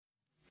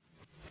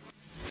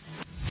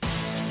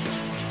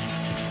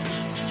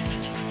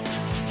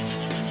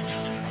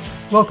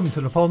Welcome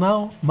to Nepal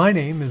Now. My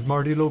name is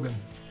Marty Logan.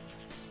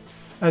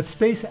 As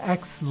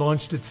SpaceX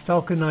launched its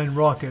Falcon 9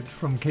 rocket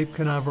from Cape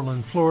Canaveral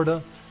in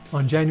Florida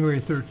on January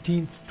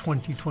 13,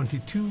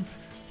 2022,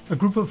 a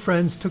group of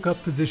friends took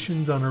up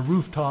positions on a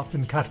rooftop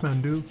in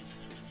Kathmandu,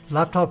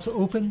 laptops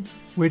open,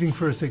 waiting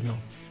for a signal.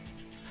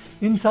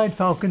 Inside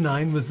Falcon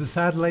 9 was the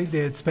satellite they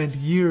had spent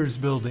years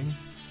building,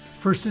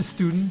 first as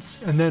students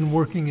and then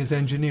working as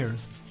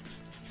engineers,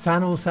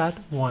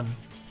 SANOSAT-1.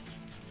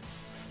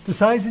 The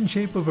size and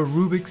shape of a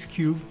Rubik's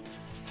Cube,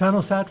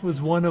 SANOSAT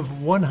was one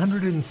of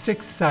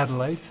 106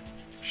 satellites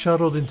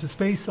shuttled into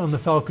space on the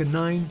Falcon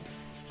 9,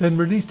 then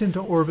released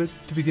into orbit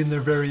to begin their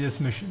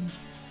various missions.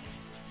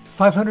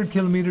 500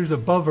 kilometers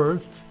above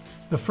Earth,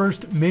 the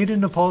first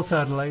made-in-Nepal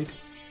satellite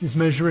is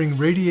measuring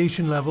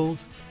radiation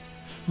levels,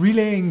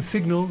 relaying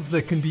signals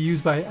that can be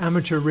used by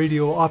amateur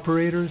radio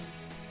operators,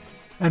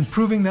 and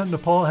proving that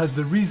Nepal has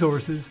the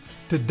resources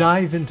to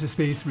dive into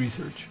space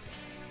research.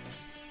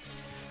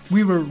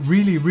 We were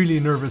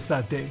really nervous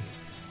that day,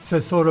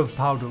 says Saurav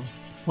Paudel,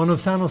 one of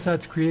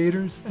SANOSAT's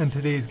creators and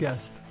today's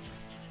guest.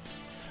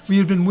 We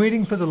had been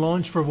waiting for the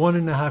launch for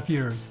 1.5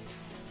 years.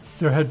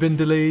 There had been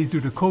delays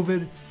due to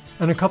COVID,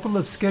 and a couple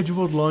of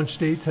scheduled launch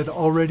dates had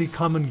already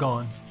come and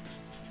gone.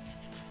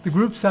 The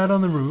group sat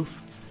on the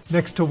roof,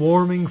 next to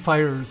warming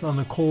fires on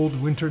the cold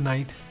winter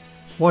night,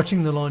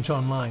 watching the launch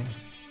online.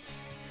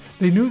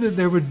 They knew that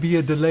there would be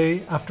a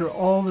delay after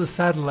all the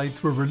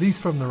satellites were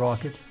released from the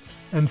rocket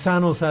and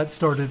SANOSAT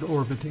started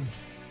orbiting.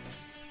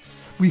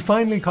 We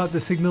finally caught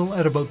the signal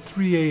at about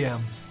 3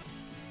 a.m.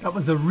 That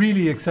was a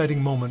really exciting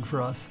moment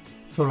for us,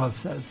 Saurav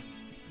says.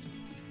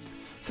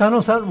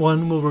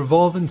 SANOSAT-1 will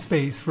revolve in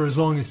space for as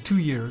long as 2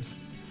 years,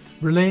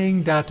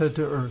 relaying data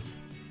to Earth.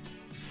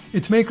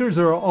 Its makers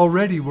are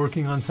already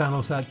working on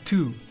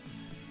SANOSAT-2,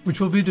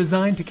 which will be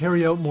designed to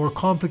carry out more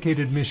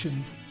complicated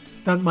missions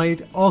that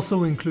might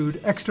also include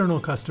external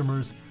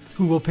customers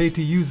who will pay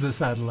to use the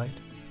satellite.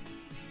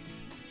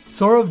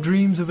 Saurav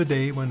dreams of a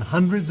day when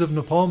hundreds of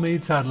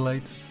Nepal-made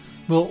satellites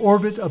will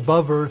orbit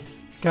above Earth,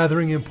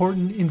 gathering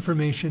important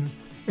information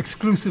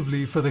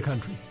exclusively for the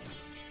country.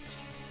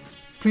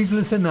 Please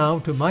listen now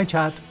to my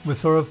chat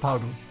with Saurav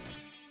Paudel.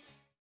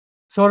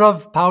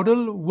 Saurav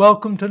Paudel,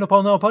 welcome to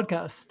Nepal Now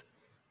podcast.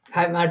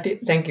 Hi, Marty.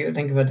 Thank you.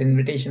 Thank you for the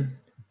invitation.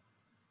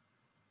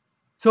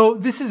 So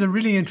this is a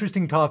really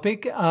interesting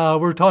topic.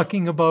 We're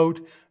talking about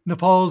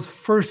Nepal's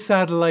first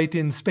satellite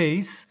in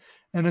space,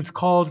 and it's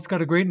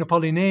got a great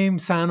Nepali name,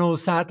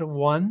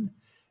 SANOSAT-1.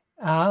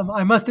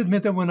 I must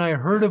admit that when I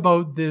heard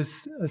about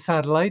this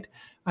satellite,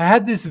 I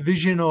had this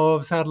vision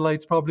of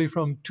satellites probably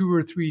from 2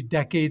 or 3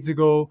 decades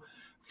ago,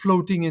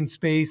 floating in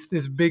space,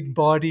 this big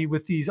body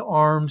with these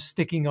arms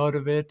sticking out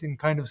of it and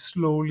kind of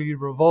slowly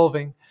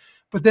revolving.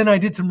 But then I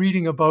did some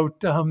reading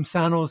about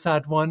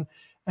SANOSAT-1,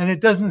 and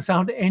it doesn't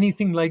sound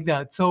anything like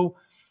that. So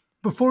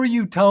before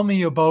you tell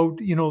me about,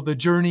 the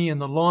journey and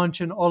the launch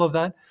and all of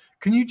that,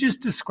 can you just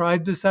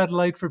describe the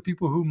satellite for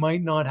people who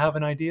might not have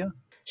an idea?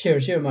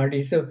 Sure,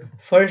 Marty. So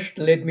first,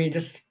 let me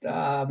just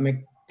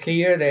make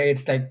clear that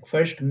it's like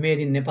first made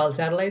in Nepal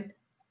satellite,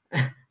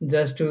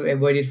 just to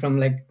avoid it from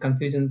like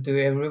confusion to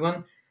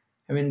everyone.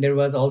 I mean, there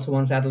was also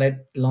one satellite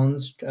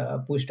launched,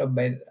 pushed up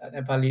by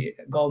Nepali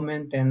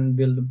government and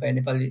built by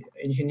Nepali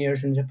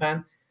engineers in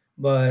Japan.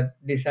 But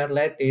this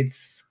satellite,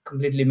 it's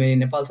completely made in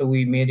Nepal, so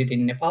we made it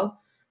in Nepal.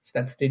 So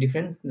that's the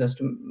difference, just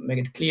to make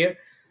it clear.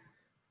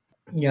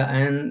 Yeah,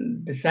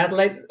 and the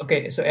satellite.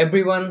 Okay, so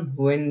everyone,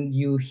 when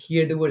you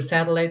hear the word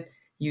satellite,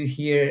 you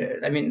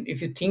hear. I mean,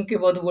 if you think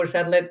about the word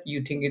satellite,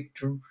 you think it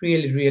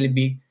really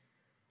big.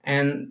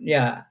 And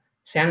yeah,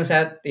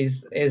 Sanosat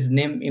is, as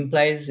name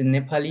implies in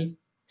Nepali,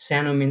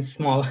 Sano means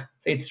small.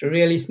 So it's a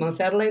really small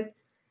satellite.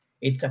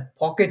 It's a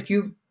pocket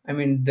cube. I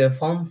mean, the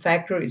form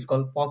factor is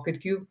called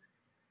pocket cube,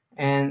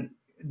 and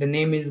the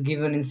name is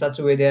given in such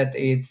a way that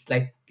it's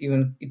like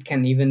even it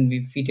can even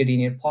be fitted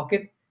in your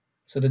pocket.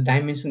 So the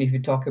dimension, if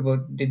you talk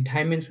about the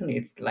dimension,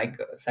 it's like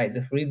a size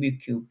of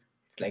Rubik cube.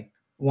 It's like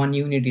one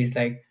unit is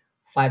like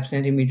 5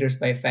 centimeters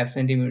by 5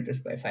 centimeters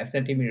by 5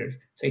 centimeters.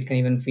 So it can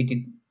even fit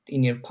it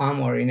in your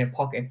palm or in your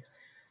pocket.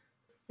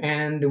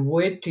 And the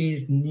weight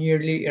is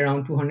nearly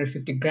around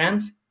 250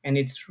 grams, and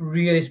it's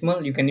really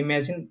small. You can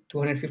imagine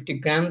 250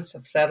 grams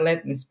of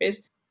satellite in space.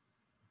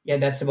 Yeah,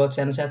 that's about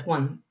Sanosat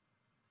 1.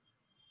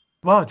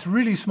 Wow, it's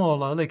really small.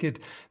 The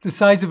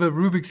size of a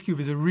Rubik's Cube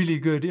is a really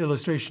good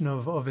illustration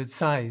of its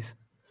size.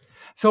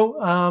 So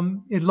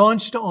it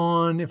launched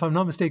on, if I'm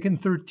not mistaken,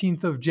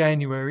 13th of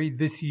January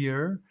this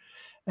year.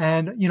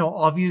 And,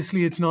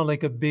 obviously it's not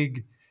like a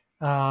big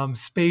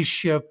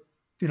spaceship,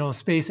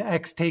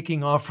 SpaceX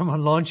taking off from a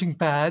launching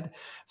pad.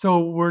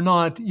 So we're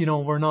not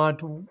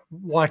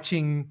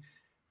watching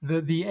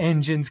the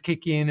engines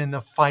kick in and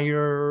the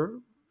fire,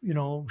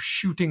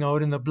 shooting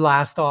out and the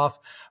blast off.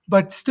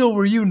 But still,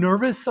 were you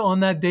nervous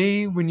on that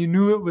day when you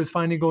knew it was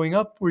finally going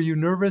up? Were you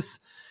nervous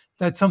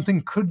that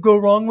something could go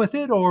wrong with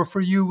it? Or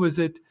for you, was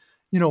it,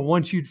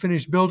 once you'd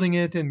finished building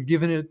it and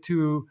given it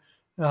to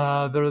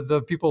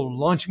the people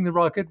launching the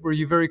rocket, were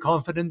you very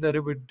confident that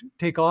it would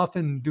take off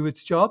and do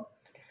its job?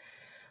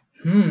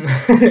 Hmm.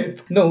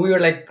 No, we were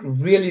like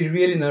really,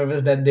 really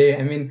nervous that day.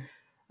 I mean,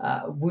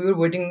 we were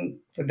waiting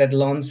for that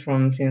launch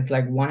from since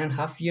like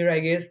 1.5 year, I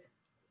guess.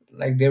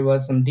 Like there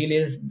was some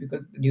delays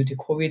because due to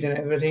COVID and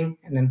everything,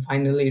 and then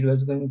finally it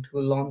was going to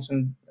launch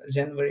on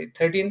January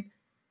 13th.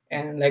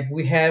 And like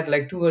we had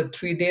like 2 or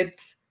 3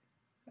 dates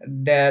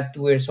that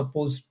were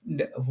supposed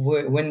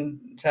when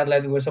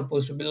satellites were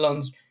supposed to be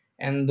launched,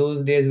 and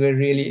those days were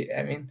really,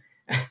 I mean,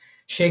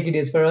 shaky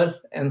days for us.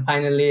 And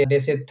finally they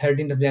said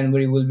 13th of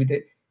January will be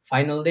the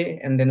final day,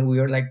 and then we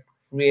were like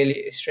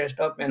really stressed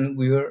up, and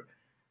we were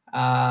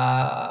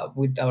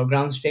with our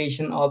ground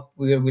station up,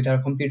 we were with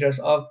our computers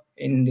up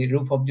in the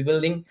roof of the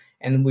building,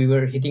 and we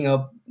were hitting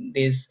up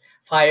these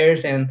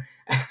fires and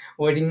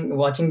waiting,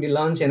 watching the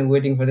launch and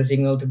waiting for the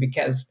signal to be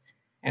cast.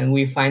 And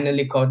we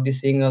finally caught the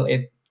signal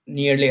at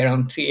nearly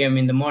around 3 a.m.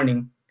 in the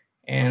morning.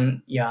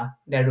 And yeah,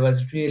 that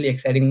was really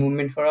exciting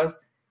moment for us.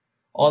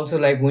 Also,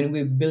 like when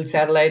we build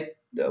satellite,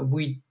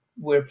 we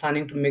were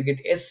planning to make it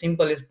as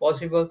simple as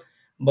possible,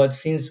 but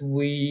since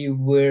we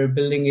were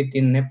building it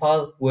in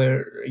Nepal,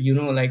 where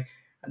like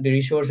the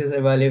resources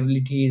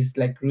availability is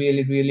like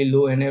really, really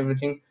low and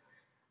everything,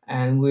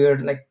 and we were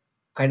like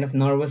kind of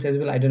nervous as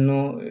well. I don't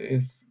know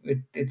if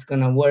it's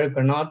gonna work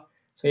or not.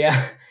 So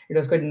yeah, it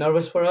was quite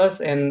nervous for us,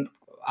 and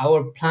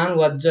our plan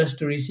was just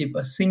to receive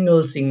a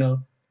single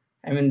signal.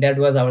 I mean, that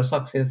was our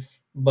success,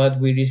 but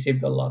we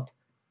received a lot.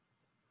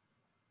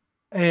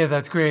 Hey,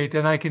 that's great.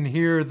 And I can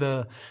hear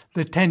the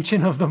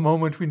tension of the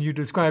moment when you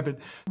describe it.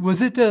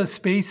 Was it a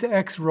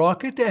SpaceX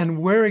rocket, and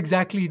where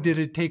exactly did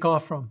it take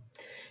off from?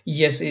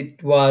 Yes,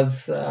 it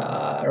was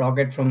a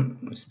rocket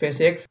from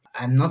SpaceX.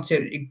 I'm not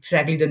sure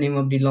exactly the name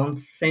of the launch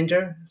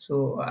center.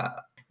 So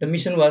the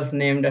mission was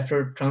named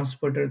after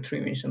Transporter 3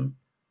 mission.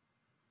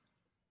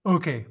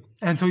 Okay.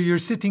 And so you're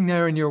sitting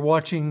there and you're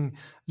watching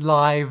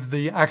live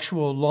the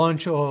actual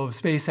launch of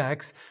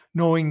SpaceX,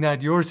 knowing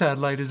that your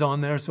satellite is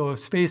on there. So if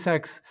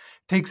SpaceX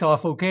takes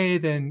off okay,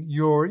 then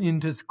you're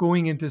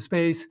going into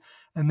space.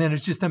 And then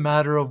it's just a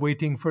matter of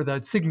waiting for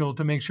that signal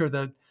to make sure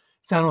that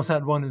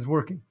Sanosat 1 is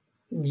working.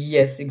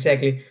 Yes,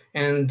 exactly.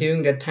 And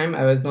during that time,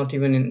 I was not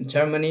even in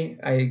Germany.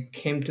 I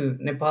came to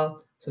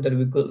Nepal so that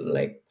we could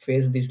like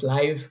face this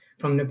live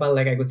from Nepal.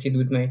 Like I could sit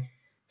with my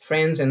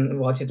friends and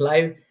watch it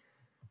live.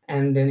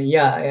 And then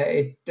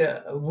yeah,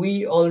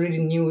 we already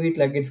knew it,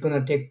 like it's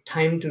gonna take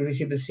time to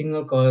receive the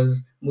signal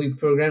because we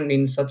programmed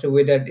in such a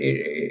way that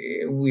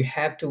we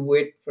have to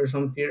wait for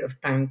some period of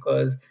time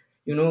because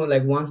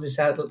like once the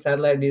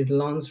satellite is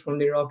launched from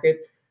the rocket,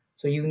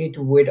 so you need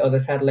to wait other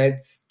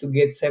satellites to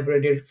get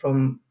separated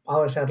from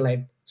our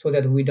satellite so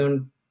that we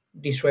don't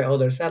destroy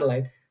other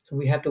satellite. So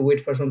we have to wait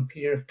for some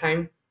period of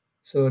time.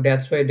 So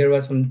that's why there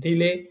was some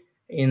delay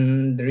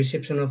in the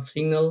reception of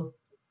signal.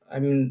 I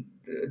mean,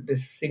 the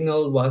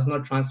signal was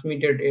not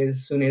transmitted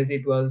as soon as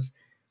it was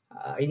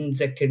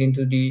injected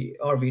into the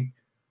orbit.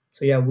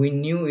 So yeah, we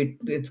knew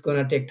it's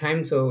gonna take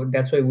time. So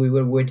that's why we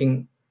were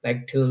waiting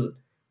like till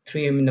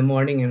 3 a.m. in the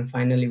morning, and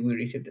finally we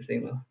received the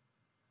signal.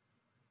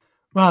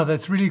 Wow,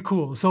 that's really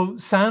cool. So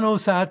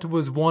Sanosat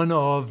was one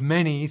of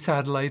many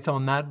satellites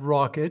on that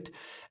rocket,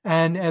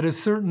 and at a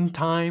certain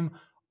time,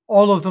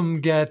 all of them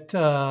get,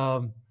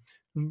 I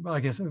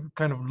guess,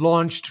 kind of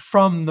launched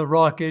from the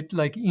rocket,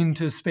 like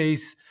into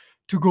space,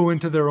 to go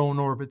into their own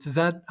orbits. Is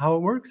that how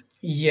it works?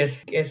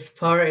 Yes, as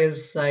far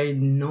as I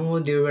know,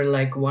 there were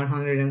like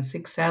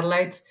 106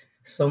 satellites.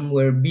 Some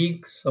were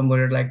big, some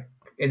were like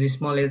as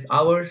small as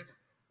ours.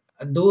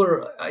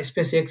 Though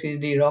SpaceX is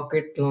the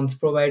rocket launch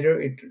provider,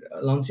 it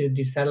launches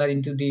the satellite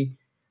into the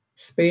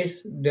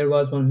space. There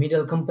was one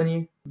middle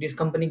company. This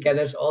company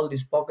gathers all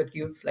these pocket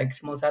cubes, like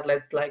small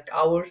satellites like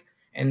ours,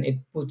 and it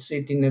puts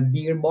it in a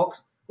bigger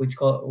box,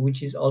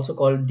 which is also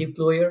called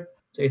deployer.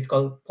 So it's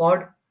called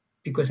pod,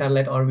 Pico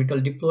Satellite Orbital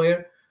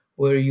Deployer,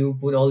 where you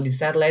put all the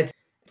satellites.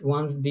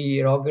 Once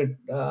the rocket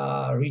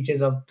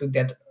reaches up to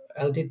that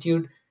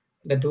altitude,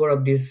 the door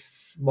of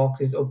this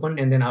box is open,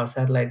 and then our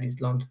satellite is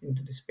launched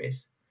into the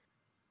space.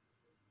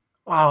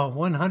 Wow,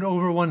 100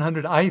 over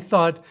 100. I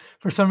thought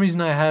for some reason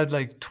I had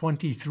like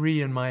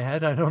 23 in my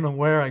head. I don't know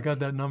where I got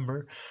that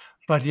number.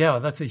 But yeah,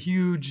 that's a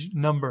huge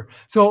number.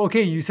 So,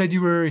 okay, you said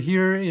you were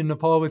here in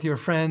Nepal with your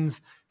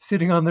friends,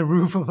 sitting on the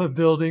roof of a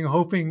building,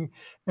 hoping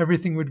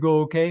everything would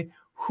go okay.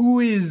 Who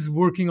is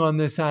working on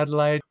this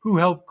satellite? Who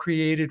helped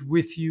create it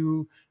with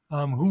you?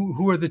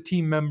 Who are the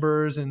team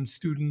members and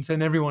students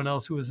and everyone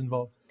else who was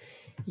involved?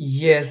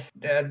 Yes,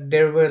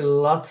 there were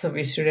lots of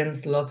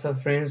students, lots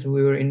of friends.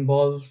 We were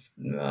involved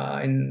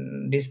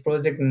in this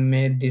project and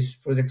made this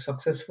project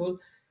successful.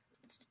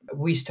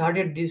 We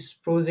started this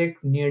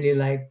project nearly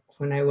like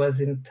when I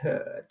was in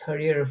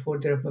third year or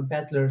fourth year of my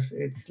bachelor's.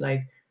 It's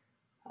like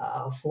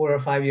 4 or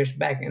 5 years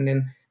back, and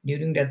then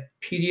during that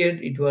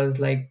period, it was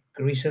like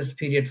research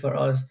period for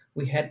us.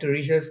 We had to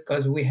research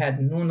because we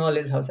had no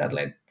knowledge how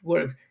satellite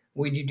works.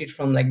 We did it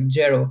from like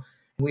zero.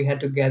 We had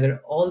to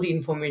gather all the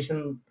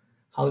information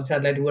how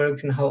satellite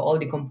works and how all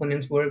the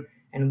components work,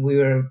 and we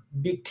were a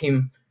big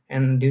team.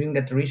 And during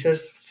that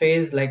research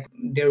phase, like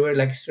there were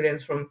like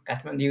students from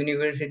Kathmandu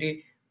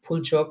University,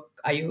 Pulchok,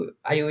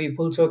 IOE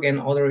Pulchok, and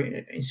other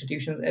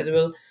institutions as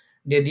well.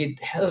 They did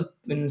help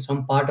in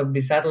some part of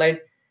the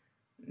satellite.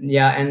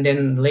 Yeah, and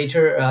then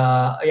later,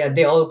 yeah,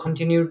 they all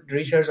continued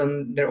research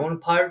on their own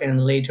part,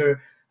 and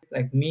later,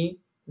 like me,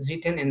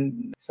 Zitan,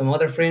 and some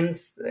other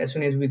friends, as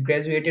soon as we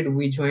graduated,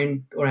 we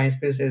joined Orion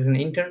Space as an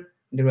intern.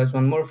 There was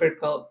one more friend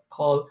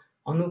called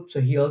Anup,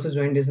 so he also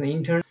joined as an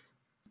intern.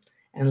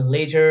 And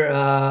later,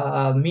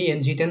 me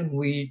and Jitan,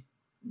 we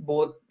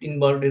both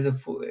involved as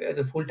as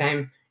a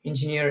full-time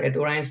engineer at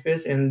Orion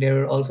Space, and there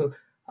were also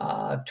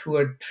two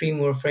or three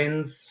more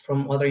friends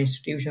from other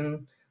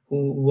institutions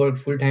who worked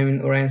full-time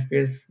in Orion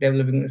Space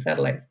developing the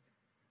satellites.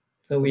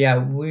 So yeah,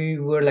 we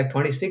were like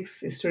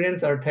 26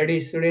 students or 30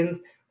 students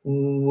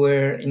who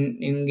were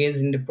engaged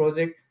in the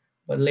project,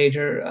 but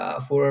later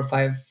four or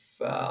five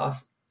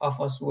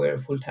of us were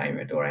full-time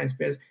at Orion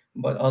Space,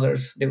 but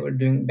others, they were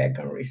doing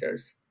background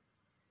research.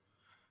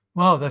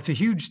 Wow, that's a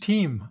huge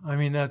team. I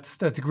mean, that's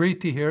great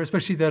to hear,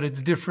 especially that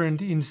it's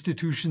different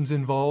institutions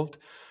involved.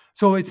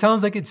 So it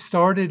sounds like it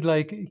started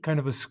like kind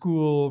of a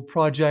school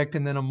project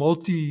and then a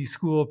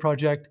multi-school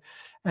project,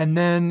 and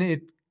then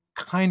it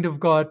kind of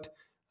got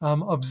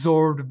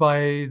absorbed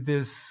by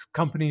this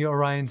company,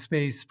 Orion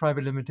Space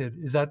Private Limited.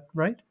 Is that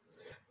right?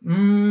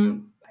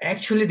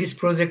 Actually, this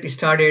project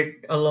started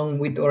along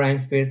with Orion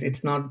Space.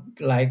 It's not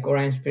like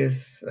Orion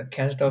Space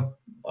cast up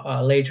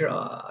later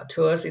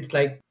to us. It's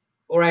like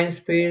Orion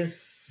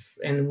Space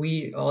and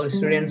we all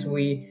students,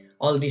 we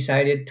all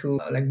decided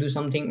to like do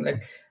something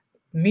like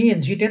me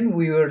and Jitan.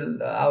 We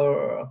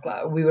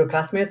were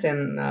classmates,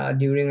 and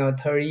during our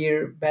third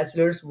year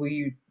bachelor's,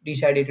 we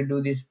decided to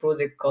do this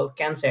project called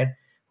CanSat,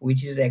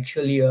 which is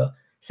actually a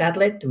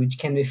satellite which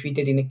can be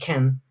fitted in a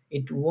can.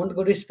 It won't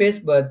go to space,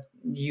 but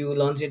you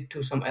launch it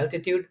to some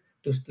altitude,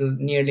 to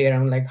nearly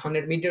around like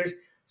 100 meters,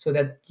 so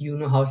that you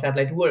know how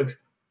satellite works.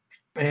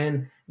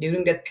 And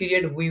during that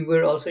period, we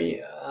were also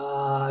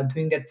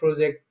doing that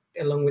project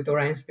along with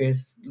Orion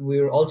Space.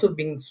 We were also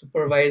being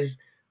supervised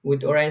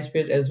with Orion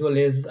Space as well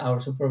as our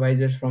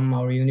supervisors from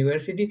our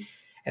university.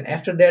 And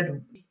after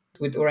that,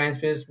 with Orion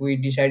Space, we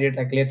decided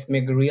like let's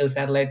make a real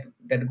satellite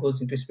that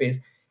goes into space.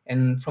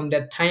 And from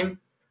that time,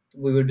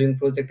 we were doing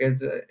project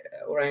as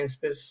Orion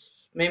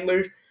Space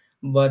members.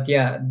 But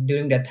yeah,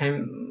 during that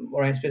time,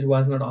 Orion Space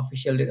was not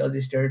officially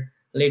registered.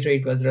 Later,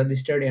 it was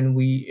registered, and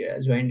we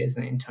joined as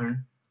an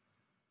intern.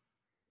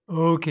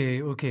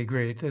 Okay, okay,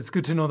 great. It's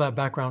good to know that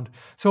background.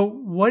 So,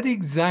 what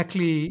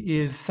exactly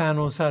is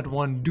Sanosat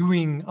 1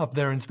 doing up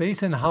there in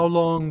space, and how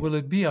long will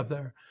it be up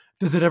there?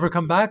 Does it ever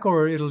come back,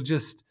 or it'll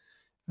just,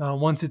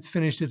 once it's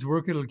finished its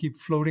work, it'll keep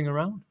floating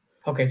around?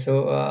 Okay,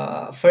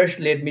 so first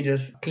let me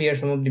just clear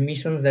some of the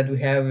missions that we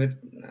have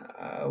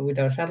with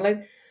our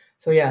satellite.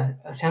 So yeah,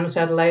 a Sano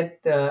satellite,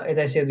 as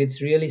I said,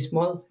 it's really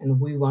small, and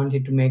we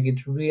wanted to make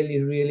it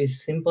really, really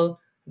simple.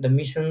 The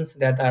missions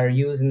that are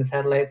used in the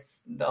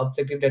satellites, the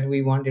objective that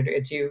we wanted to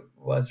achieve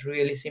was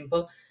really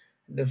simple.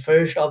 The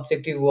first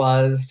objective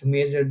was to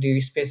measure the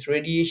space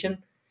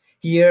radiation.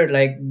 Here,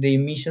 like the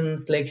mission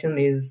selection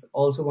is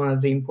also one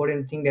of the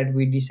important thing that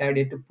we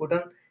decided to put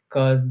on,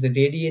 because the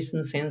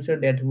radiation sensor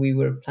that we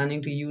were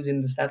planning to use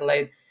in the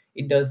satellite,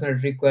 it does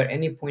not require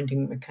any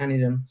pointing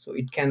mechanism, so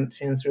it can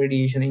sense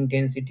radiation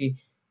intensity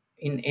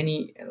in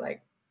any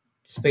like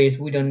space.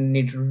 We don't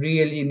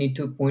really need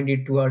to point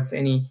it towards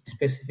any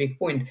specific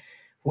point,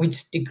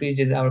 which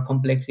decreases our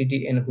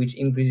complexity and which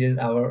increases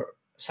our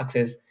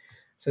success.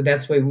 So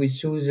that's why we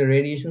choose a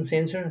radiation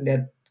sensor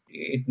that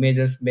it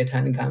measures beta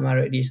and gamma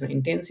radiation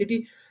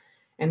intensity.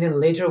 And then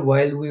later,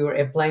 while we were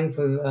applying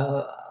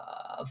for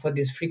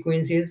these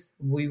frequencies,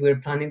 we were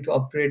planning to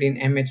operate in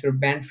amateur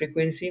band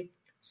frequency.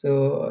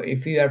 So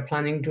if you are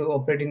planning to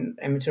operate in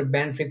amateur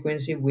band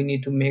frequency, we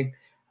need to make,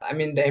 I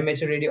mean, the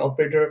amateur radio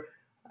operator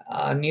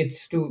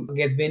needs to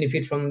get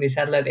benefit from the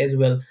satellite as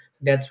well.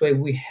 That's why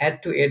we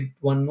had to add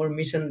one more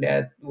mission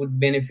that would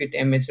benefit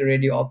amateur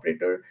radio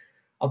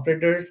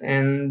operators.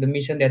 And the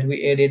mission that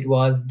we added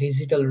was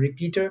digital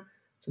repeater.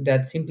 So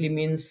that simply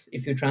means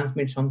if you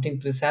transmit something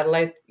to the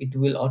satellite, it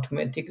will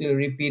automatically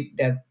repeat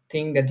that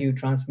thing that you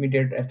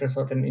transmitted after a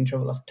certain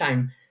interval of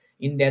time.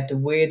 In that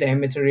way, the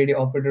amateur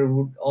radio operator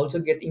would also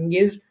get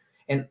engaged,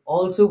 and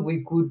also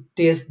we could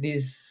test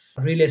this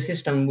relay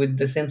system with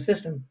the same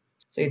system.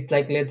 So it's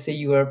like, let's say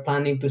you are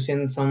planning to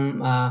send some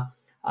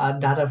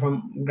data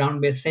from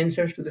ground-based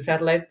sensors to the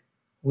satellite,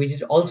 which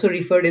is also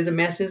referred as a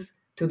message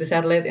to the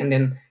satellite, and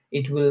then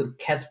it will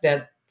catch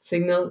that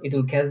signal, it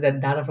will catch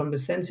that data from the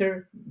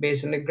sensor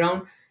based on the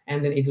ground,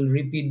 and then it will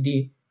repeat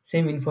the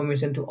same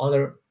information to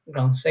other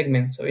ground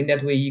segments. So in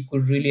that way, you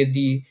could relay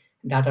the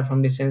data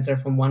from the sensor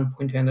from one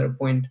point to another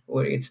point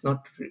where it's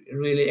not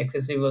really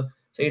accessible.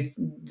 So it's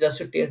just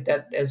to test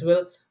that as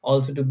well,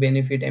 also to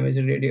benefit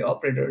amateur radio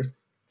operators.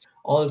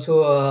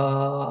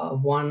 Also,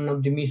 one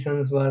of the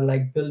missions was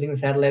like building a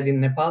satellite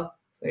in Nepal.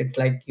 So it's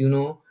like,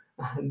 the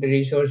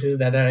resources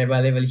that are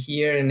available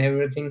here and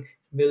everything.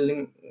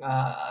 Building,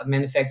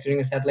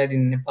 manufacturing a satellite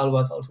in Nepal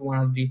was also one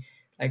of the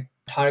like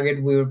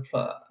target we were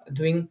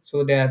doing,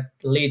 so that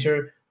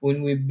later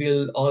when we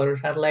build other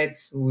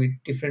satellites with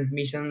different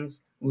missions,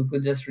 we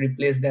could just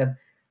replace that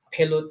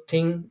payload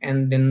thing,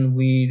 and then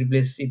we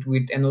replace it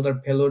with another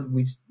payload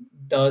which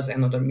does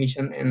another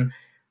mission, and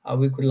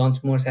we could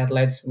launch more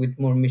satellites with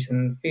more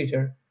mission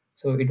feature.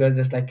 So it was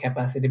just like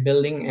capacity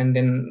building, and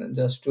then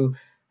just to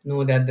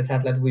know that the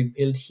satellite we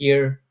built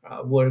here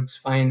works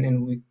fine,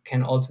 and we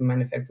can also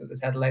manufacture the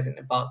satellite in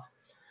Nepal.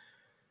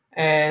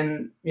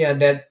 And yeah,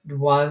 that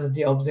was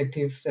the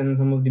objectives and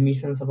some of the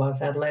missions of our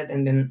satellite.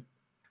 And then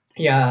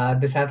yeah,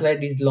 the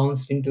satellite is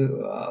launched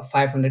into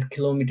 500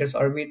 kilometers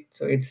orbit,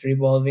 so it's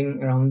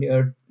revolving around the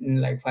earth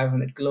in like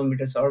 500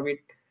 kilometers orbit.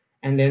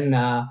 And then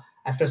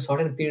after a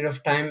certain period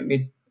of time,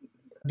 it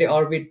the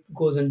orbit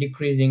goes on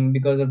decreasing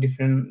because of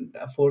different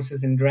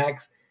forces and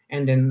drags.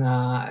 And then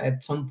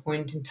at some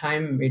point in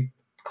time, it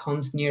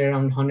comes near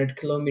around 100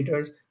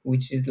 kilometers,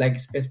 which is like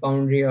space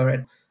boundary,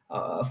 or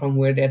from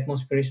where the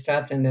atmosphere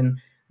starts. And then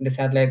the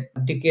satellite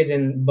decays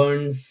and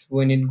burns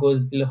when it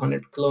goes below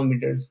 100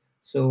 kilometers.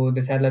 So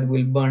the satellite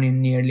will burn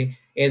in nearly,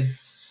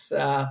 as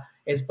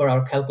per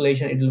our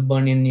calculation, it will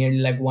burn in nearly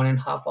like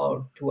 1.5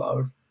 hour, 2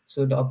 hours.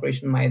 So the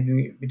operation might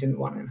be between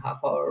 1.5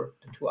 hour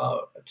to 2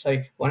 hour.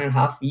 Sorry,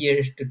 1.5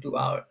 years to 2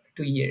 hour,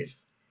 2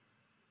 years.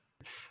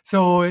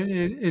 So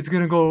it's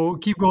going to go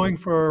keep going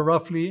for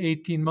roughly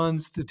 18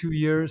 months to 2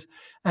 years.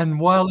 And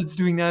while it's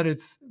doing that,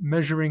 it's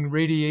measuring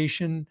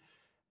radiation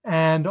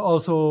and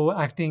also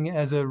acting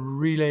as a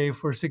relay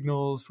for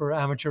signals for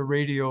amateur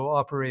radio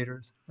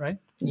operators, right?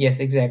 Yes,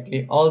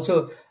 exactly.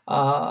 Also,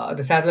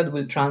 the satellite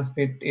will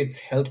transmit its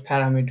health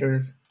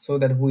parameters so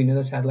that we know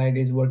the satellite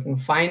is working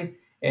fine.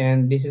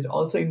 And this is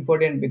also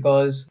important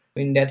because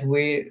in that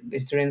way, the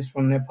students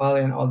from Nepal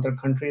and other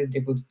countries, they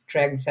could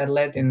track the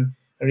satellite and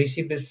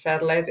receive the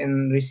satellite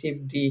and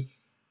receive the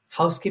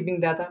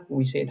housekeeping data.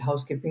 We said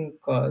housekeeping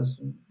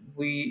because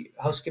we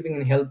housekeeping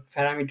and health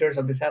parameters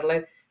of the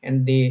satellite,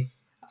 and they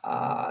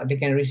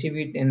can receive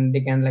it, and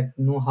they can like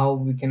know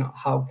how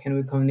can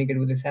we communicate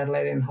with the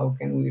satellite, and how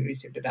can we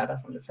receive the data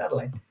from the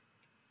satellite.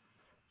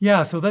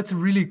 Yeah, so that's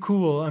really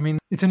cool. I mean,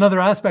 it's another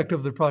aspect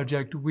of the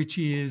project, which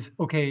is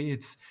okay.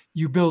 It's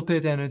you built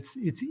it and it's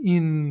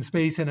in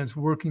space and it's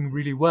working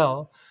really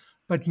well,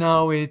 but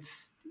now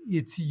it's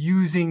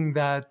using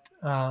that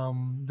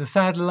the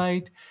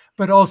satellite,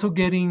 but also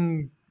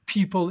getting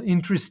people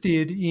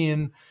interested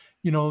in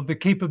the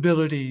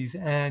capabilities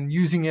and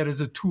using it as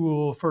a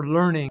tool for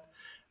learning.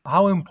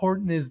 How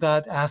important is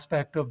that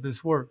aspect of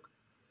this work?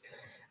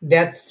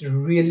 That's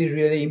really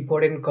really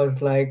important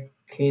because like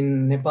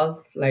in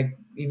Nepal, like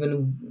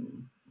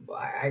even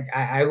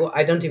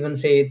I don't even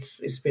say it's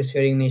a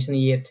spacefaring nation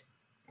yet.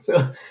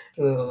 So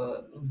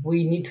so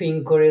we need to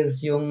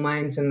encourage young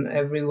minds and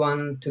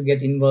everyone to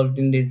get involved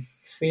in this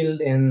field.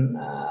 And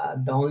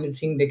the only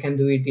thing they can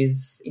do it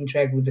is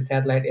interact with the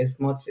satellite as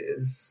much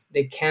as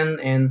they can,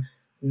 and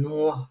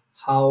know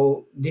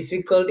how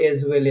difficult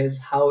as well as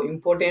how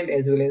important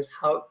as well as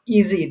how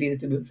easy it is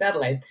to build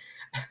satellite.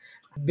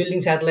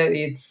 Building satellite,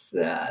 it's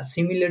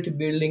similar to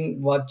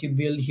building what you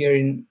build here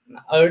in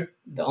earth.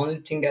 The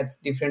only thing that's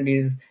different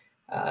is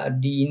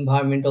the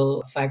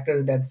environmental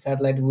factors that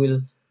satellite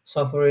will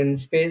suffer in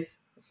space,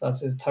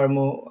 such as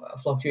thermal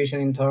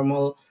fluctuation in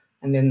thermal,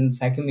 and then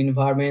vacuum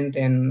environment,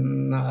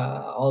 and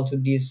also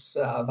this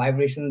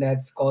vibration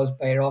that's caused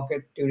by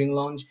rocket during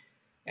launch.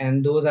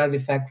 And those are the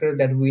factors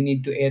that we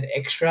need to add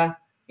extra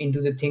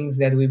into the things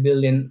that we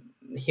build in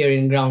here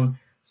in ground.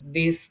 So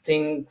these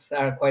things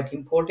are quite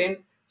important,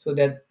 so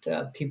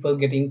that people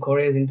get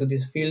encouraged into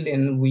this field,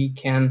 and we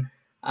can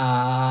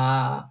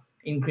uh,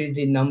 increase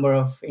the number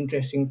of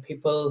interesting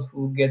people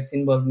who gets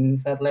involved in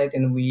satellite,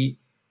 and we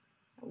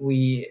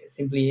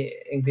simply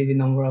increase the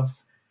number of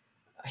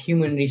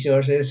human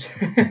resources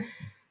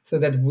so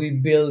that we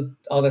build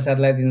other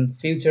satellites in the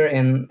future,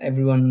 and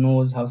everyone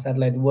knows how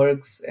satellite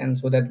works, and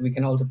so that we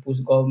can also push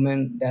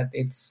government that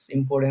it's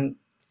important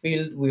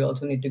field. We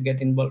also need to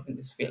get involved in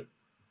this field.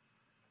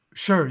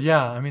 Sure.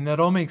 Yeah. I mean,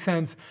 that all makes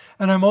sense.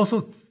 And I'm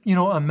also,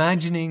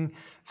 imagining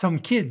some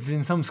kids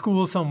in some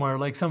school somewhere,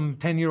 like some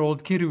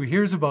 10-year-old kid who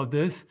hears about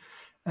this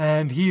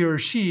and he or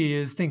she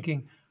is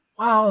thinking,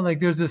 wow, like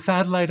there's a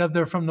satellite up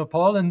there from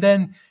Nepal. And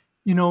then,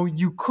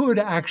 you could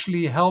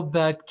actually help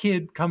that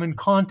kid come in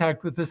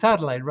contact with the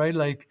satellite, right?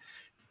 Like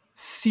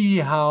see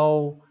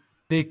how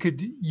they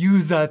could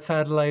use that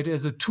satellite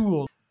as a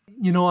tool.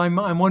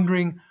 I'm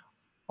wondering,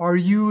 are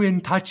you in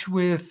touch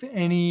with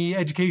any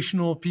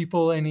educational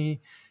people,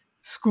 any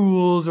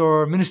schools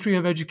or Ministry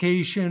of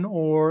Education,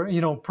 or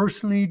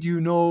personally, do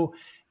you know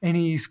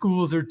any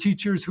schools or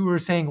teachers who are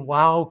saying,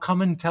 "Wow,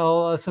 come and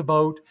tell us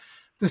about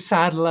the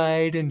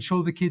satellite and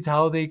show the kids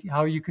how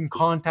you can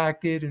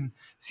contact it and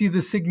see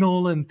the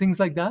signal and things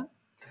like that"?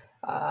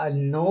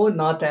 No,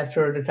 not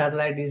after the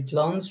satellite is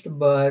launched,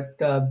 but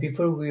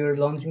before we were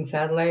launching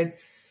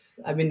satellites,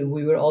 I mean,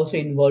 we were also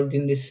involved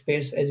in this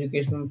space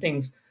educational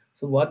things.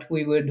 So what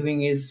we were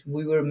doing is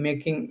we were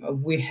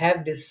making, we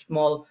have this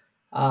small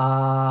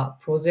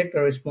project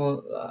or a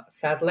small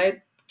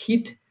satellite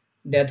kit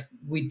that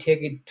we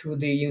take it to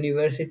the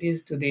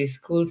universities, to the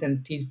schools,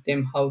 and teach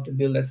them how to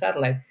build a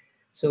satellite.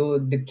 So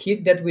the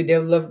kit that we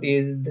developed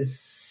is the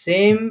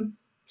same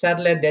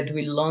satellite that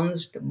we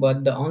launched,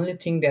 but the only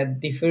thing that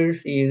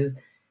differs is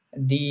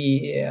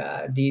the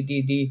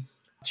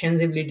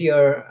changeability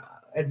or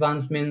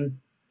advancement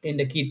in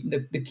the kit.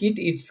 The kit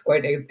is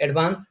quite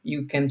advanced.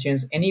 You can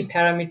change any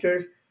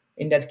parameters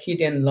in that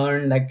kit and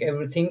learn like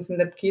everything in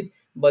that kit.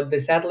 But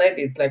the satellite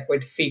is like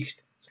quite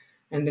fixed.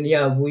 And then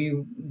yeah,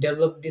 we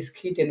developed this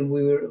kit, and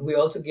we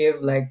also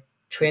gave like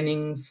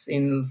trainings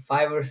in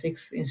 5 or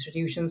 6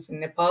 institutions in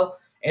Nepal,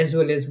 as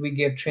well as we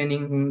gave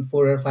training in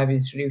 4 or 5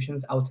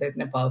 institutions outside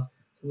Nepal.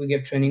 So we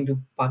gave training to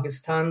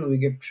Pakistan, we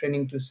gave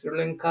training to Sri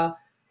Lanka,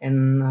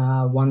 and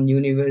one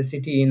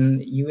university in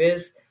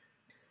US.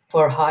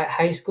 For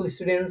high school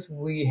students,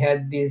 we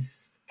had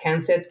this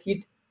CanSat kit,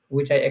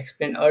 which I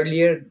explained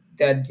earlier,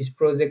 that this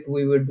project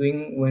we were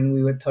doing when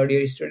we were third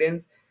year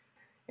students.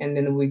 And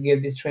then we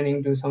gave this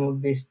training to some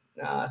of these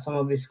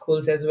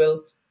schools as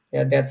well.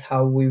 Yeah, that's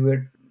how we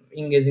were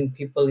engaging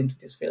people into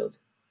this field.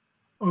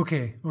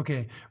 Okay,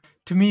 okay.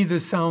 To me,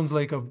 this sounds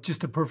like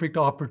just a perfect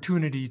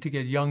opportunity to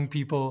get young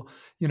people,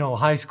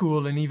 high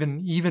school and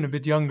even a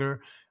bit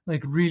younger,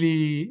 like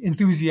really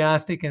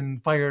enthusiastic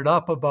and fired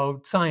up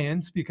about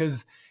science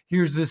because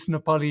here's this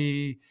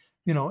Nepali,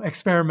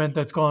 experiment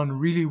that's gone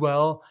really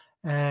well,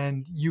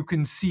 and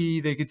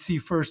they could see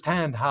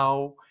firsthand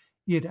how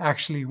it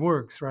actually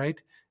works, right?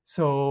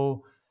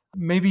 So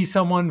maybe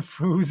someone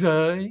who's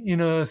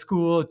in a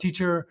school, a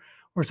teacher,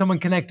 or someone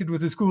connected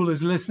with the school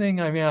is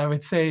listening. I mean, I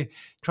would say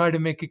try to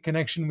make a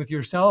connection with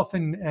yourself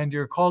and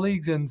your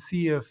colleagues and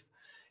see if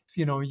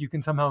you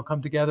can somehow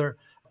come together.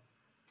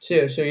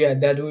 Sure, so yeah,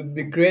 that would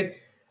be great.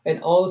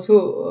 And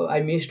also,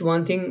 I missed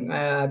one thing.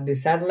 The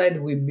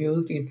satellite we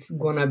built, it's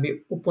gonna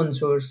be open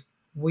source.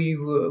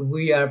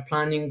 We are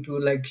planning to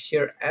like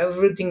share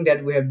everything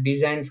that we have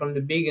designed from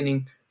the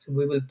beginning. So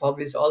we will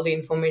publish all the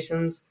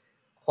informations,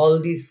 all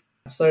these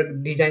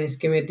design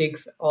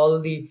schematics,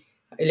 all the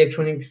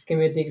electronic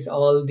schematics,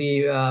 all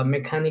the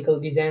mechanical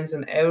designs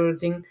and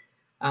everything,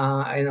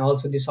 and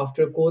also the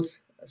software codes,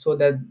 so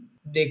that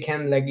they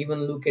can like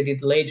even look at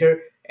it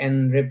later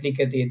and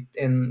replicate it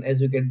and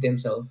educate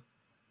themselves.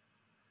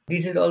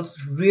 This is also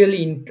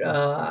really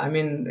I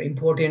mean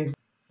important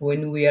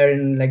when we are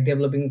in like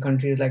developing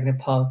countries like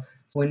Nepal,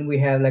 when we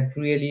have like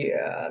really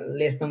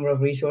less number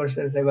of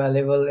resources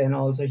available, and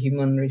also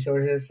human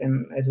resources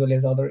and as well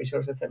as other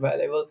resources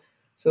available.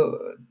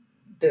 So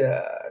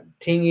the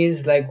thing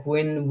is like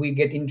when we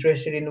get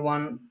interested in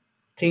one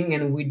thing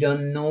and we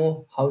don't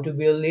know how to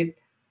build it,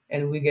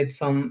 and we get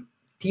some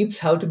tips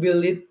how to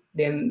build it,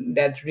 then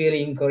that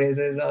really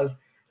encourages us.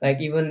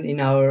 Like even in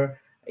our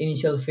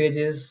initial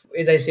phases,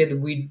 as I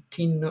said, we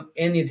didn't know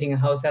anything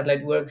how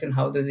satellite works and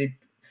how does it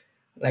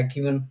like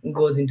even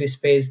goes into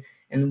space.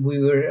 And we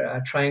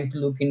were trying to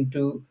look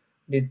into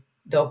the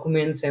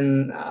documents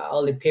and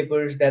all the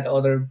papers that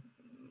other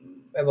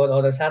about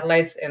other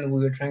satellites, and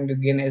we were trying to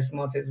gain as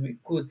much as we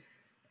could.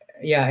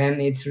 Yeah,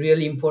 and it's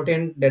really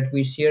important that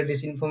we share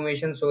this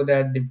information so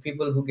that the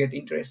people who get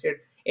interested,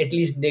 at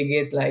least they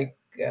get like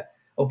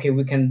okay,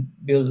 we can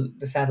build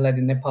the satellite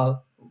in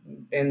Nepal,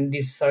 and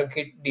this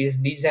circuit, this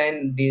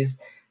design, this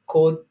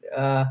code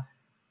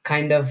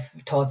kind of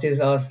touches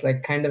us,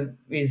 like kind of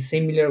is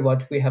similar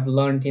what we have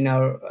learned in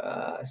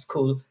our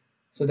school,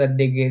 so that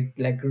they get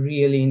like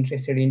really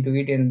interested into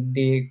it and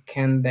they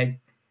can like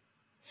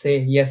say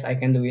yes, I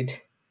can do it.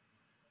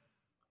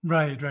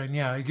 Right, right.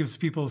 Yeah, it gives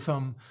people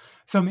some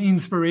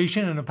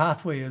inspiration and a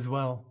pathway as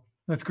well.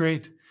 That's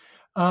great.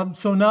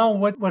 So now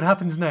what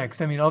happens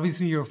next? I mean,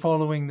 obviously you're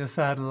following the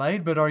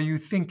satellite, but are you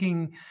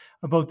thinking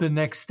about the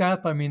next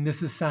step? I mean,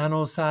 this is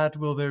Sanosat.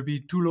 Will there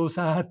be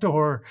Tulosat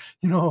or,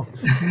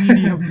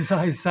 medium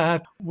sized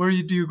sat? Do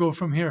you go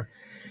from here?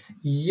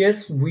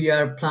 Yes, we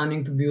are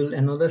planning to build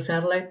another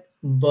satellite,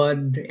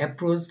 but the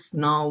approach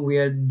now we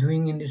are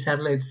doing in the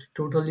satellite is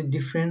totally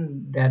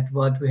different than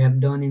what we have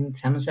done in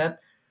Sanosat.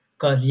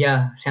 Because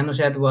yeah,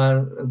 Sanosat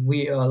was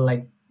we are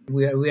like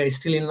we are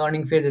still in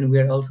learning phase, and we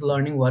are also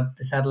learning what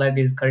the satellite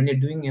is currently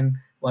doing and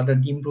what are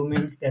the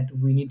improvements that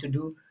we need to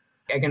do.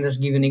 I can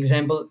just give an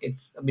example.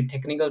 It's a bit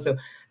technical. So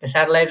the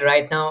satellite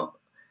right now,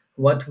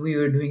 what we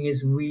were doing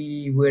is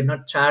we were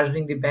not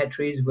charging the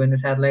batteries when the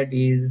satellite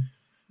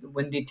is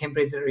when the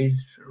temperature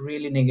is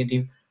really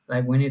negative,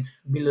 like when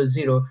it's below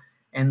zero,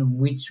 and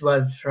which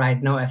was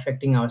right now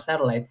affecting our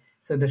satellite.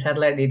 So the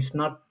satellite is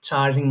not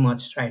charging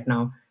much right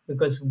now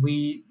because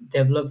we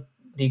developed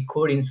the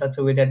code in such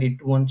a way that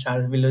it won't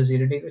charge below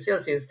 0 degrees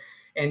Celsius.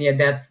 And yeah,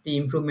 that's the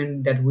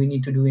improvement that we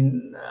need to do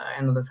in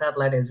another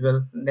satellite as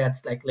well.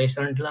 That's like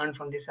lesson learned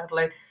from the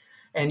satellite.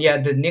 And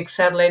yeah, the next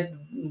satellite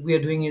we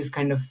are doing is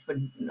kind of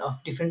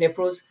different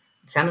approach.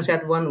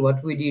 Sanosat one,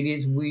 what we did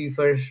is we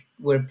first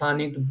were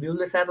planning to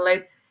build a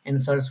satellite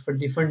and search for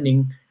the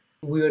funding.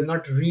 We were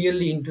not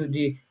really into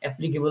the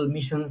applicable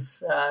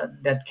missions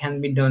that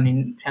can be done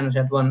in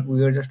Sanosat one.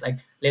 We were just like,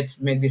 let's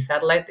make this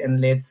satellite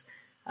and let's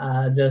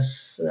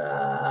just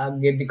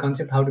get the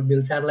concept how to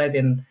build satellite,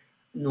 and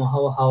know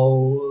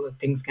how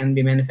things can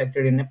be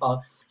manufactured in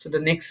Nepal. So the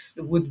next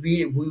would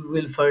be we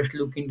will first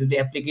look into the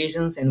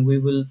applications, and we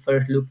will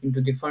first look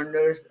into the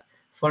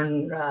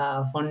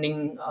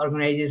funding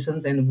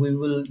organizations, and we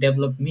will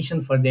develop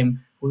mission for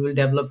them. We will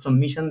develop some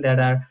mission that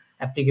are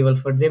applicable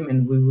for them,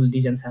 and we will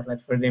design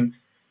satellites for them.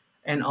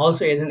 And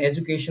also, as an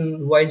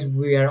education wise,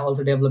 we are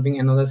also developing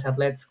another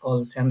satellites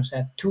called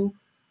Sanosat 2,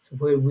 so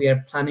where we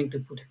are planning to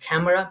put a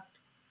camera.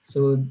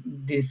 So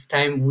this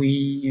time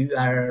we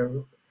are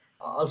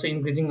also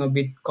increasing a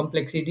bit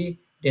complexity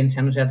than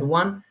Sanosat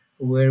 1,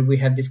 where we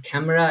have this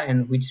camera,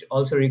 and which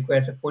also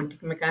requires a pointing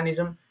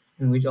mechanism,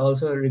 and which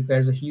also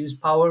requires a huge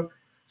power.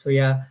 So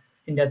yeah,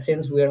 in that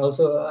sense, we are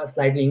also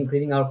slightly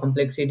increasing our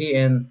complexity,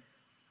 and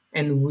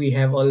we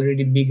have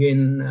already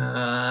begun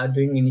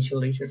doing initial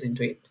research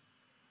into it.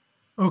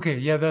 Okay,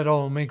 yeah, that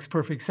all makes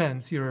perfect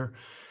sense. You're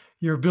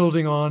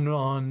building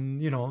on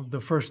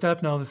the first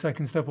step. Now the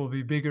second step will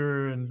be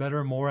bigger and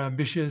better, more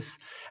ambitious.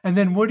 And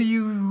then what are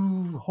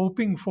you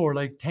hoping for,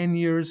 like 10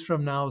 years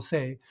from now,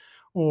 say,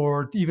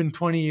 or even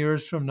 20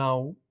 years from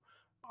now?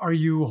 Are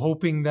you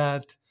hoping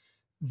that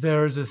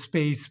there's a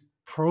space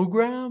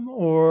program,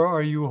 or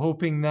are you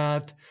hoping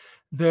that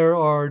there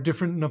are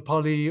different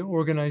Nepali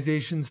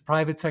organizations,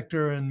 private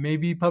sector and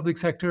maybe public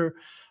sector,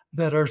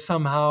 that are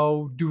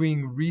somehow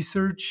doing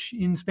research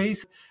in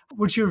space?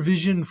 What's your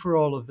vision for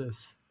all of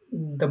this?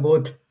 The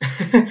both.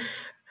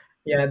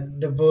 Yeah,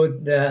 the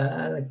both.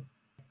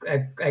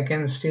 I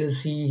can still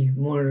see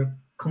more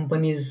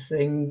companies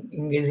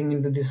engaging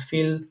into this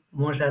field,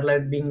 more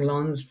satellites being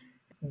launched,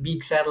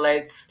 big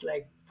satellites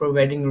like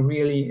providing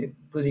really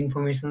good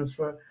information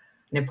for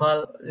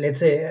Nepal. Let's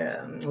say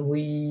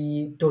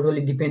we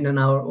totally depend on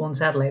our own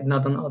satellite,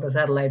 not on other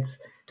satellites,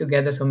 to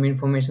gather some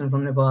information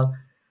from Nepal.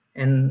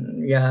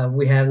 And yeah,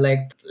 we have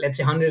like, let's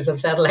say, hundreds of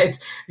satellites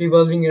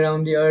revolving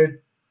around the earth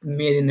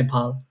made in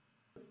Nepal.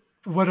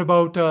 What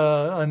about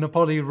a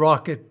Nepali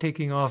rocket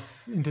taking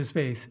off into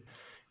space?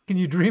 Can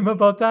you dream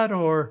about that,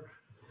 or?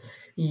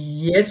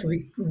 Yes,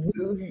 we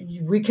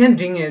can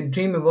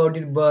dream about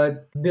it,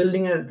 but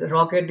building a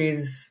rocket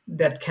is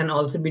that can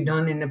also be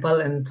done in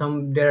Nepal, and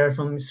there are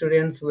some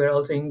students who are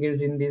also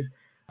engaged in these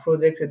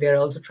projects. They are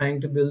also trying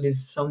to build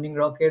these sounding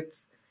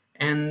rockets,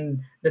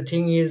 and the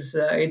thing is,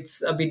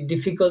 it's a bit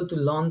difficult to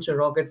launch a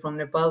rocket from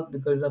Nepal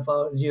because of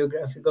our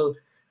geographical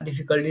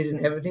difficulties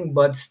and everything.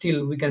 But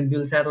still, we can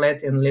build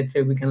satellites, and let's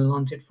say we can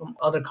launch it from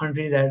other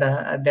countries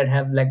that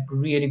have like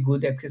really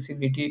good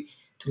accessibility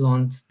to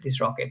launch this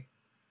rocket.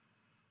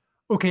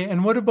 Okay,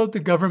 and what about the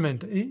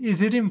government?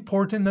 Is it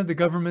important that the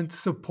government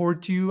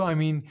support you? I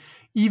mean,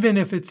 even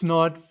if it's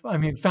not, I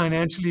mean,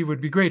 financially would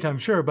be great, I'm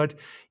sure, but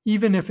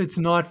even if it's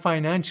not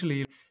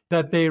financially,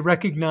 that they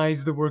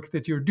recognize the work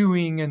that you're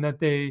doing and that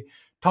they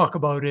talk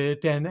about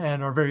it and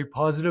are very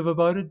positive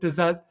about it. Does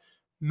that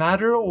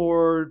matter,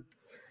 or?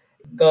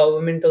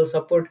 Governmental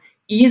support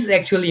is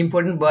actually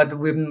important, but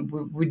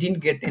we didn't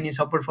get any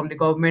support from the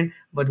government,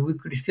 but we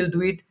could still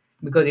do it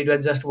because it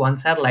was just one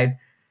satellite.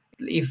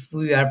 If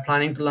we are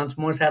planning to launch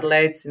more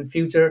satellites in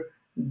future,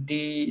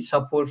 the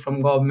support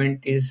from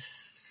government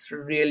is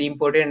really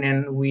important,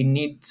 and we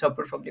need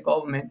support from the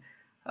government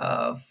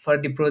for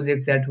the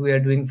projects that we are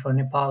doing for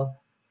Nepal,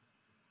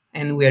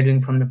 and we are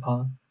doing from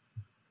Nepal.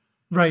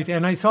 Right.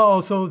 And I saw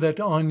also that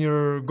on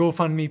your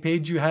GoFundMe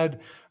page, you had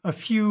a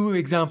few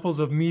examples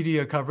of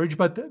media coverage,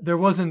 but there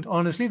wasn't,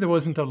 honestly, there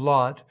wasn't a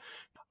lot.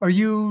 Are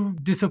you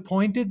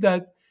disappointed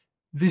that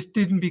this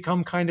didn't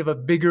become kind of a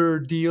bigger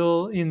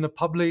deal in the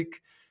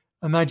public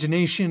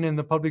imagination and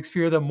the public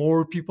sphere, that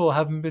more people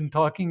haven't been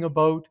talking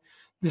about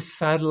this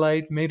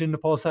satellite, made in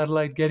Nepal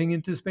satellite, getting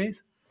into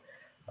space?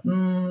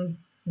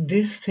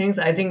 These things,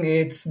 I think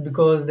it's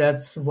because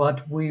that's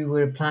what we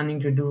were planning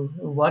to do.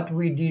 What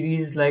we did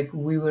is like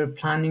we were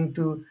planning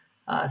to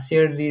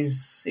share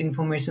this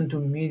information to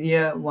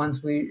media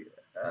once we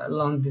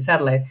launched the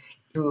satellite.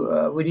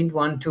 We didn't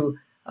want to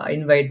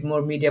invite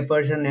more media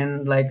person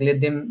and like let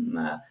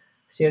them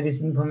share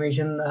this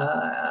information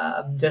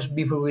just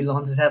before we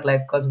launch the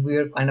satellite, because we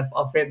were kind of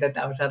afraid that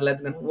our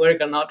satellite's gonna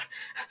work or not.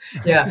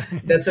 Yeah,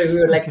 that's why we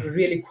were like Okay.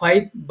 really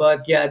quiet.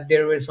 But yeah,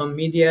 there were some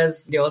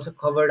medias, they also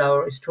covered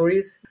our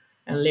stories.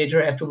 And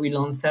later, after we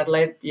launched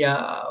satellite,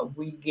 yeah,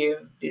 we gave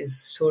these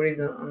stories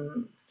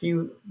on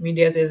few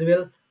medias as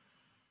well.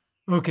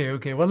 Okay,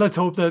 okay. Well, let's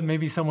hope that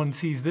maybe someone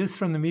sees this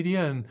from the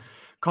media and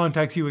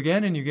contacts you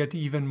again and you get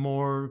even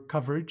more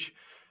coverage.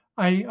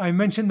 I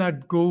mentioned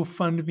that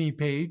GoFundMe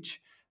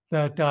page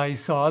that I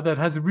saw that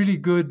has a really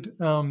good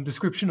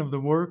description of the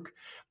work,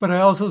 but I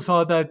also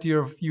saw that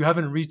you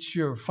haven't reached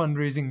your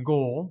fundraising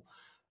goal,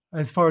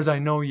 as far as I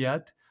know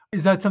yet.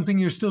 Is that something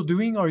you're still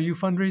doing? Are you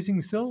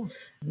fundraising still?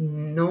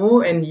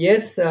 No, and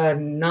yes,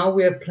 now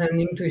we are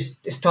planning to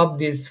stop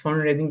this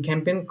fundraising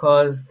campaign,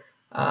 because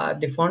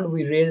the fund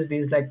we raised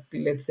is like,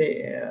 let's say,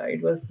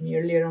 it was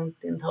nearly around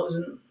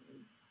 10,000,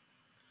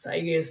 I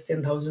guess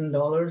 $10,000,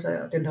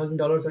 $10,000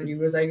 or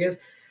euros, I guess,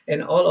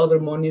 and all other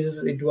monies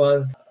it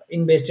was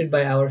invested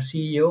by our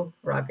CEO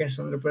Rakesh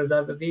Chandra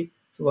Prajapati.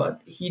 So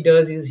what he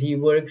does is he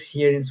works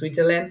here in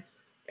Switzerland,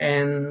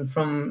 and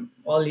from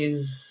all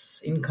his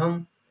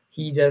income,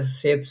 he just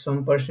saved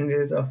some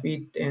percentage of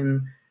it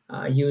and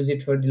use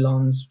it for the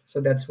launch.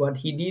 So that's what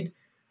he did.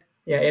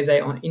 Yeah, as I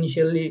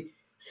initially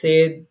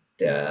said,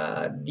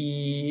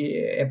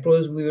 the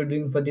approach we were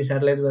doing for the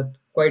satellite was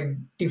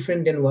quite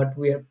different than what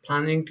we are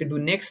planning to do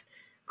next,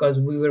 because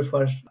we were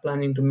first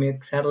planning to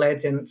make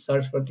satellites and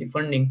search for the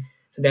funding.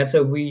 So that's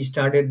why we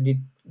started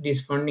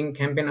this funding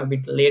campaign a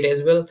bit late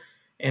as well.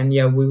 And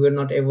yeah, we were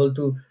not able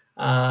to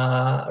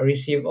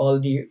receive all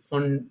the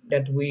fund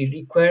that we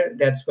require.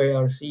 That's why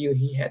our CEO,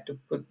 he had to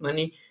put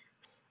money.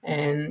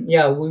 And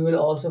yeah, we will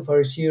also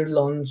pursue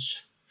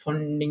launch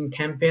funding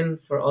campaign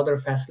for other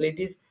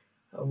facilities.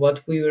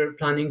 What we were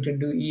planning to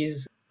do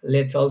is,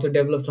 let's also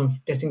develop some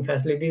testing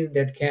facilities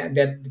that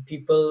the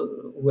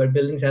people who are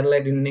building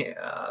satellite in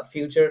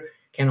future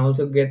can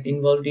also get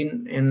involved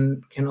in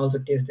and can also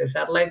test their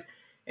satellites.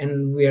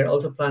 And we are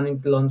also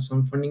planning to launch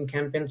some funding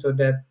campaign so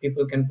that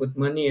people can put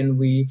money and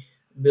we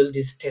build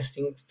these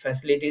testing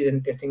facilities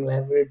and testing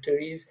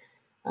laboratories,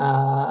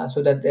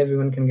 so that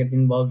everyone can get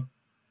involved.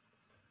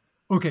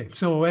 Okay,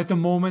 so at the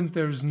moment,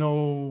 there's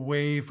no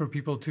way for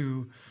people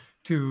to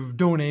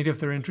donate if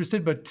they're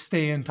interested, but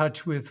stay in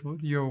touch with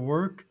your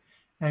work,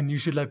 and you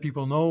should let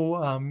people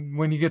know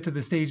when you get to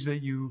the stage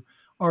that you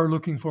are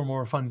looking for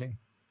more funding.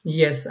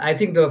 Yes, I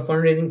think the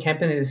fundraising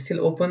campaign is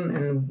still open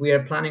and we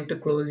are planning to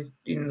close it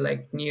in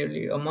like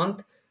nearly a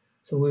month.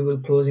 So we will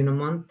close in a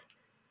month.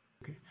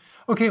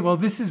 Okay, well,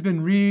 this has been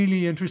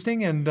really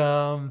interesting, and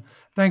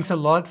thanks a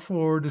lot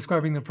for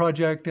describing the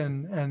project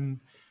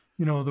and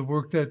the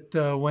work that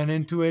went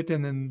into it,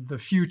 and then the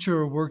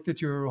future work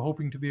that you're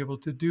hoping to be able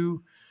to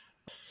do.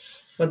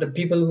 For the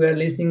people who are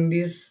listening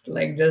this,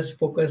 like just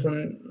focus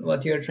on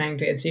what you're trying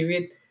to achieve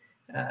it.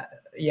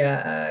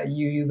 Yeah,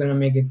 you're gonna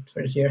make it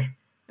for sure.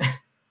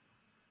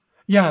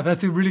 Yeah,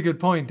 that's a really good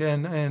point,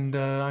 and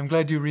I'm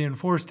glad you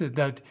reinforced it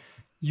that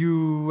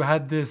you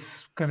had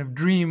this kind of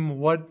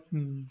dream.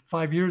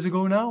 5 years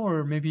ago now,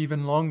 or maybe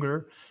even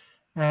longer,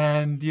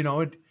 and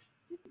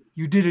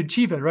you did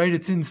achieve it, right?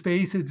 It's in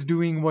space. It's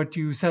doing what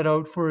you set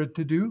out for it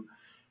to do.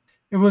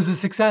 It was a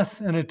success,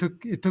 and it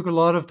took a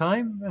lot of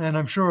time, and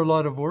I'm sure a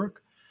lot of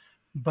work,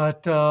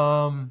 but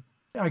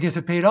I guess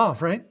it paid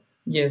off, right?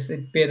 Yes,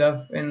 it paid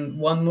off. And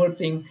one more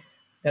thing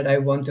that I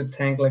want to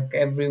thank like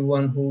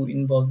everyone who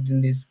involved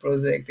in this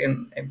project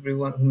and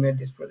everyone who made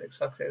this project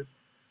success.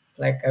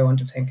 Like I want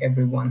to thank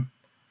everyone.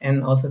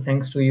 And also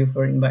thanks to you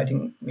for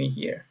inviting me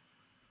here.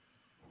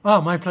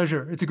 Oh, my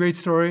pleasure. It's a great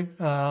story.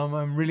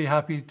 I'm really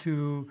happy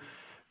to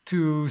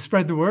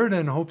spread the word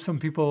and hope some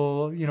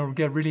people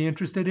get really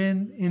interested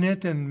in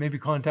it and maybe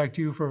contact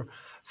you for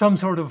some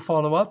sort of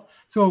follow up.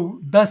 So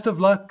best of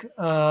luck,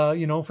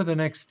 for the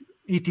next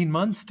 18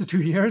 months to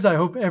 2 years. I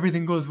hope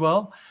everything goes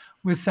well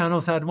with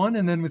Sanosat One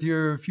and then with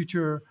your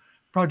future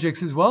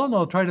projects as well. And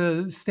I'll try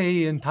to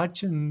stay in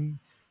touch and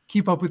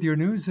keep up with your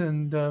news,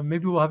 and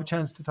maybe we'll have a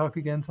chance to talk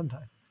again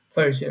sometime.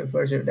 For sure,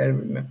 for sure. That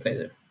would be my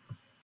pleasure.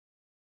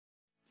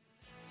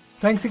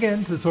 Thanks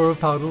again to Saurav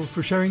Paudel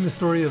for sharing the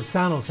story of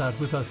Sanosat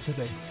with us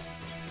today.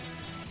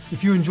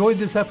 If you enjoyed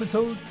this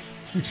episode,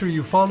 make sure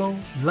you follow,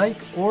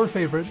 like, or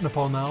favorite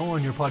Nepal Now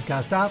on your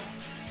podcast app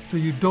so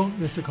you don't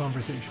miss a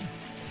conversation.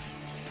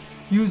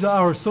 Use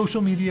our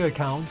social media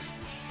accounts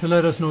to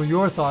let us know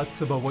your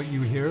thoughts about what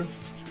you hear.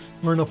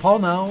 We're Nepal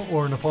Now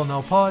or Nepal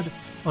Now Pod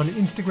on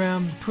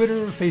Instagram,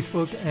 Twitter,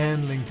 Facebook,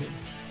 and LinkedIn.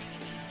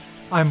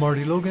 I'm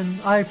Marty Logan.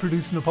 I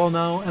produce Nepal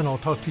Now, and I'll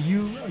talk to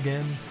you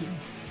again soon.